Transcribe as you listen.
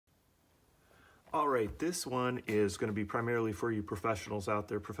All right, this one is going to be primarily for you professionals out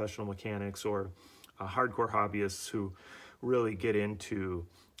there, professional mechanics or hardcore hobbyists who really get into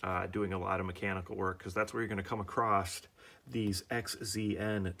doing a lot of mechanical work, because that's where you're going to come across these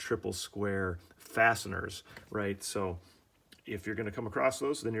XZN triple square fasteners, right? So if you're going to come across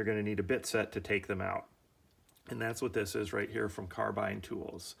those, then you're going to need a bit set to take them out. And that's what this is right here from Carbyne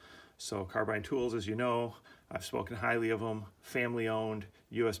Tools. So Carbyne Tools, as you know, I've spoken highly of them, family-owned,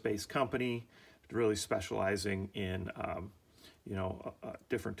 US-based company, really specializing in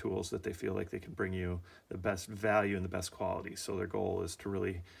different tools that they feel like they can bring you the best value and the best quality. So their goal is to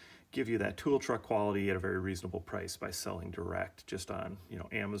really give you that tool truck quality at a very reasonable price by selling direct just on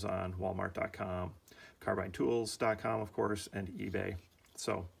Amazon, Walmart.com, CarbyneTools.com, of course, and eBay.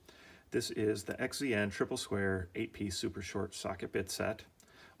 So this is the XZN triple square 8-piece super short socket bit set,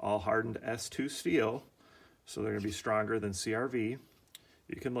 all hardened S2 steel, so they're going to be stronger than CRV.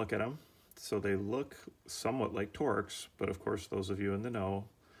 You can look at them. So they look somewhat like Torx, but of course those of you in the know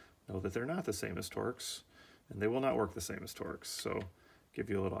that they're not the same as Torx, and they will not work the same as Torx. So give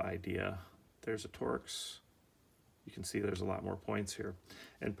you a little idea. There's a Torx. You can see there's a lot more points here.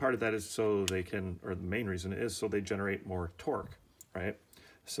 And part of that is so they can, or the main reason is so they generate more torque, right?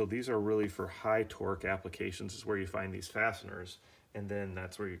 So these are really for high torque applications is where you find these fasteners, and then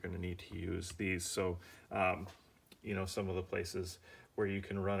that's where you're going to need to use these. So, some of the places where you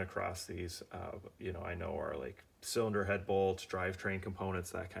can run across these, I know are like cylinder head bolts, drivetrain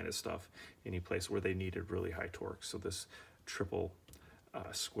components, that kind of stuff, any place where they needed really high torque. So this triple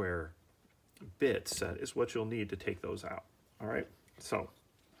square bit set is what you'll need to take those out. All right, so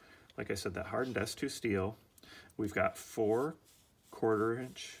like I said, that hardened S2 steel, we've got 4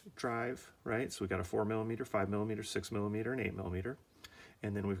 1/4-inch drive, right? So we've got a 4mm, 5mm, 6mm, and 8mm.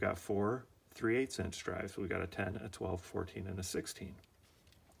 And then we've got 4 3/8-inch drives. So we've got a 10, a 12, 14, and a 16.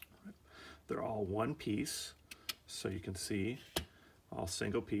 They're all one piece, so you can see all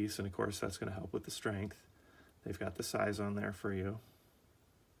single piece, and of course that's going to help with the strength. They've got the size on there for you.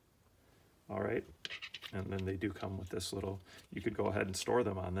 All right, and then they do come with this little, you could go ahead and store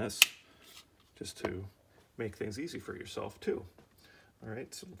them on this just to make things easy for yourself too. All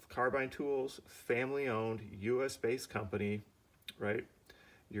right, so Carbyne Tools, family-owned, US-based company, right?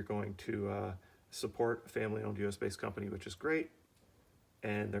 You're going to support a family-owned US-based company, which is great,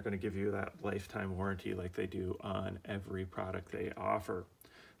 and they're going to give you that lifetime warranty like they do on every product they offer.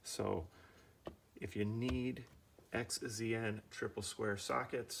 So if you need XZN triple square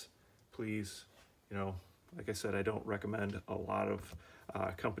sockets, please, like I said, I don't recommend a lot of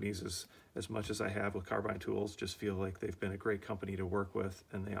companies as much as I have with Carbyne Tools. Just feel like they've been a great company to work with,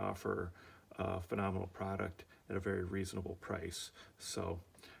 and they offer a phenomenal product at a very reasonable price. So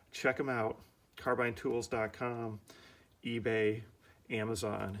check them out, carbinetools.com, eBay,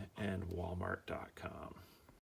 Amazon, and Walmart.com.